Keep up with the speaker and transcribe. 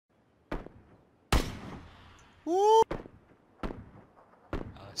Woo!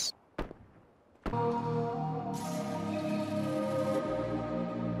 Nice.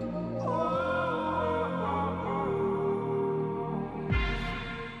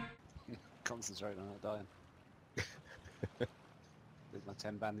 Concentrating on not dying. With my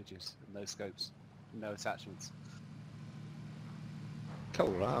 10 bandages and no scopes, no attachments. Kill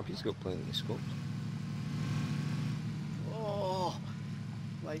Rab, he's got plenty of scopes. Oh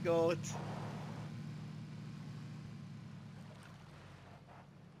my god.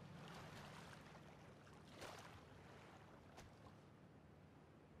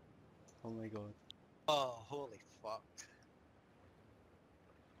 Oh my god. Oh, holy fuck.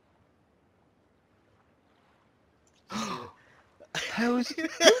 How is it?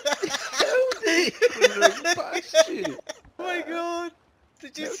 How did he run past you? Oh my god!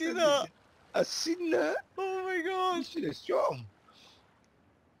 Did you How see did that? I seen that. Oh my You god! should have shot him.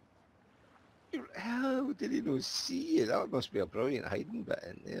 How did he not see you? That must be a brilliant hiding bit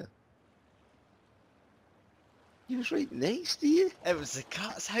in there. He was right next to you. It was the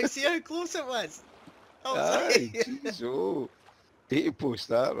cat's house. See how close it was? I was Aye, like... jeez, oh. Need to post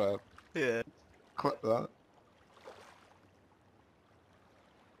that, Rab. Yeah. Clip that.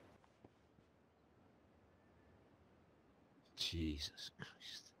 Jesus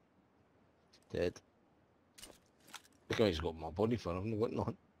Christ. Dead. The guy's got my body for him, what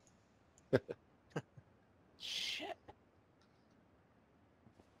not? Shit.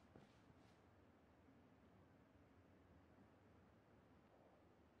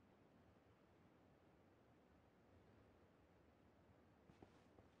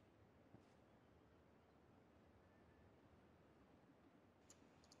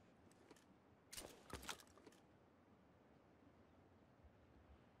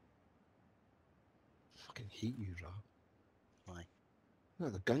 Fucking hate you, Rob. Why? No,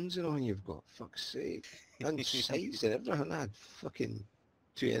 the guns and all you've got, fuck's sake. And sights and everything. I had fucking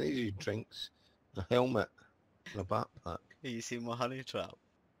 2 energy drinks, a helmet, and a backpack. You see my honey trap?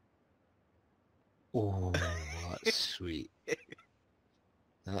 Oh, that's sweet.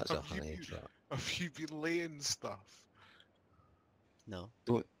 That's a Have you honey been- trap. Have you been laying stuff? No.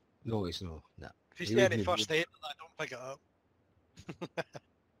 No, it's no. Nah. If you You say any wouldn't- first aid, I don't pick it up.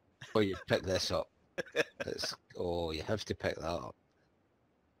 Oh, you pick this up. Oh, you have to pick that up.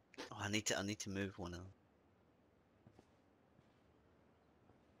 Oh, I need to move one of them.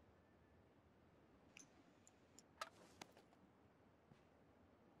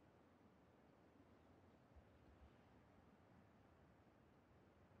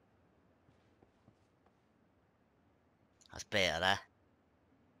 That's better, eh?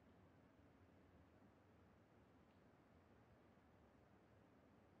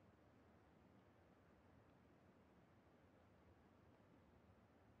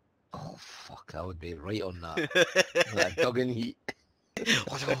 Oh, fuck, I would be right on that. That dug in heat.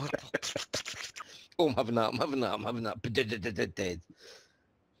 Oh, I'm having that, I'm having that, I'm having that. Dead.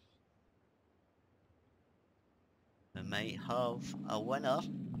 We might have a winner.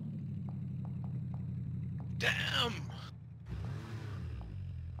 Damn!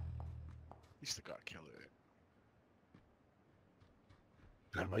 You still gotta kill it.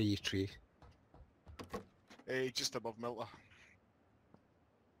 Where are you, tree? Hey, just above Milter.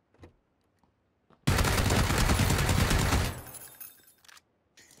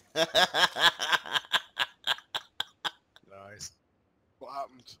 Nice. What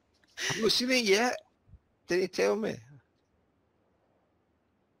happened? I've not seen it yet. Did he tell me?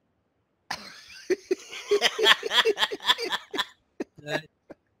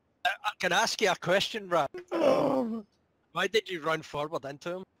 Can I ask you a question, Rab? Oh, Why did you run forward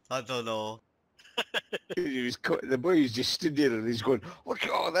into him? I don't know. he was the boy was just stood there and he's going, look at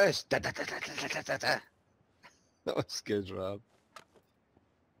all this. Da, da, da, da, da, da, da, da. That was good, Rob.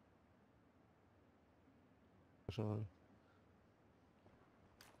 Sorry.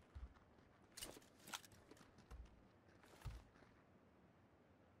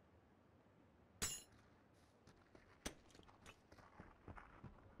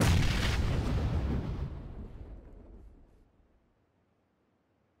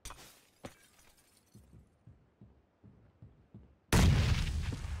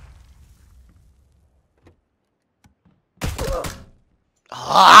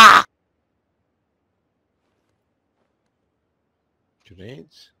 Ah!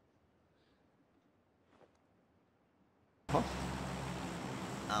 Grenades?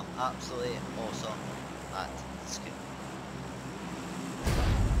 I'm absolutely awesome at skill.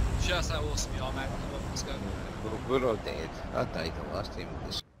 Just how awesome you are, mate. Let's go. We're all dead. I died the last time.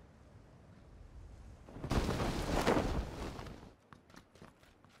 This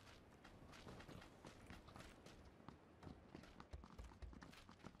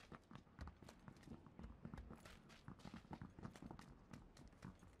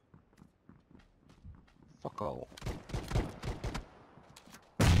Fuck all.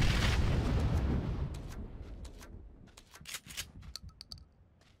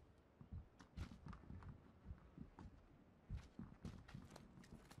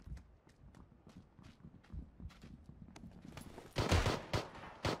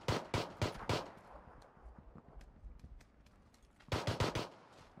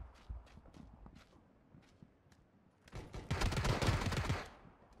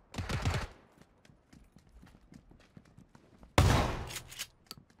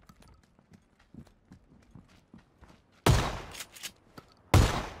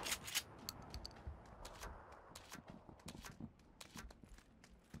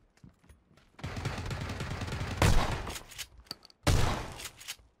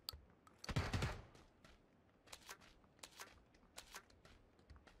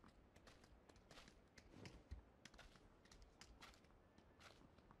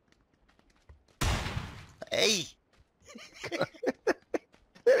 Hey!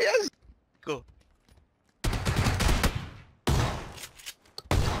 There he is! Go.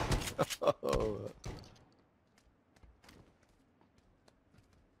 Oh.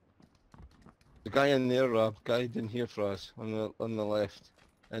 The guy in there, Rob, guy didn't hear for us on the left,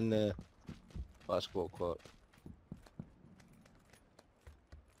 in the basketball court.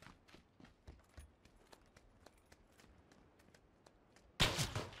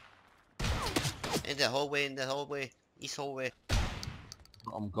 In the hallway, east hallway.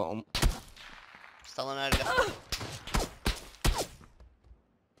 Got him. Still in our guy.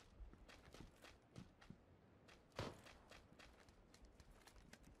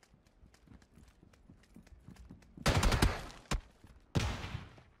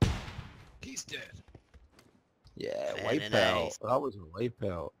 He's dead. Yeah, Very wipeout. nice. That was a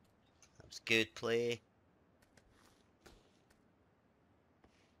wipeout. That was good play.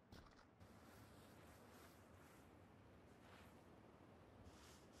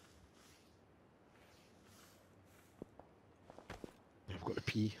 I've got to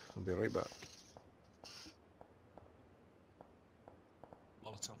pee. I'll be right back.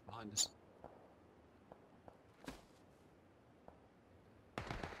 Molotov behind us.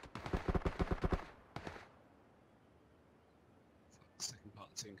 Second part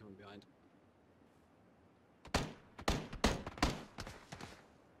of the team coming behind.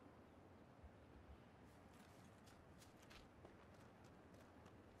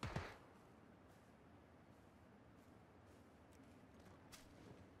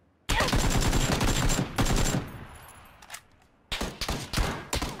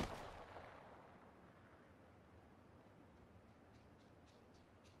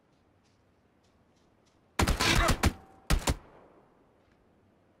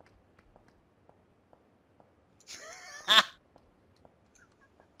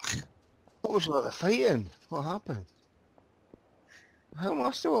 What was all the fighting? What happened? How am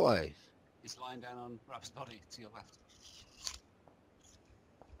I still alive? He's lying down on Rap's body to your left.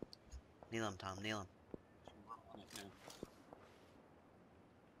 Kneel him, Tom, kneel him. On it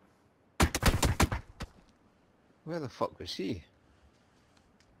now. Where the fuck was he?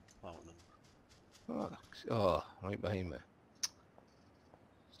 Well, no. Oh, right behind me.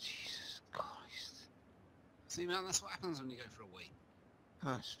 Jesus Christ. See, man, that's what happens when you go for a week.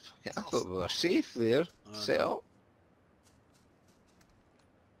 That's fucking, I thought we were safe there. Oh, Set no. up.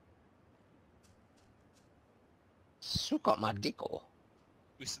 Suck up my dickle.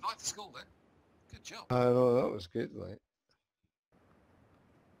 We survived the school then. Good job. I know, that was good, like.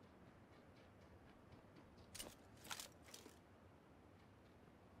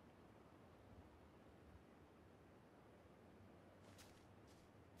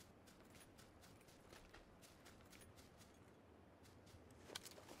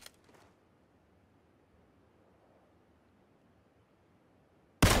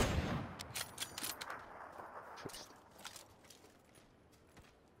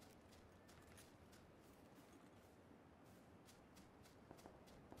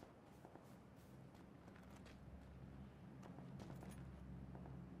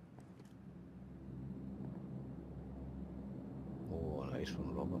 Oh, nice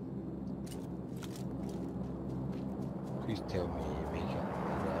one, Robin. Please tell me you make it.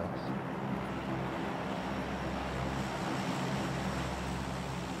 Relax.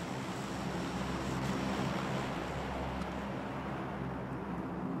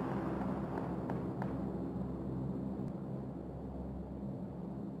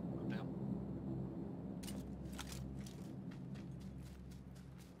 Up down.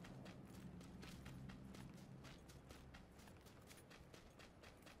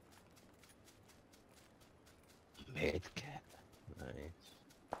 Medkit. Nice.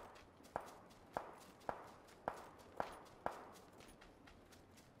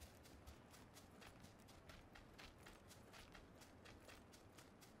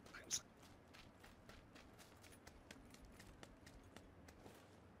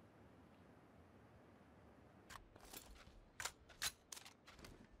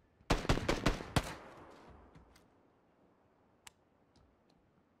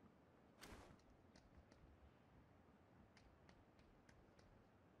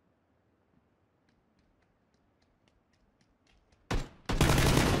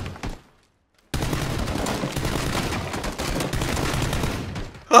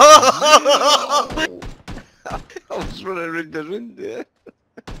 I was running round the room there.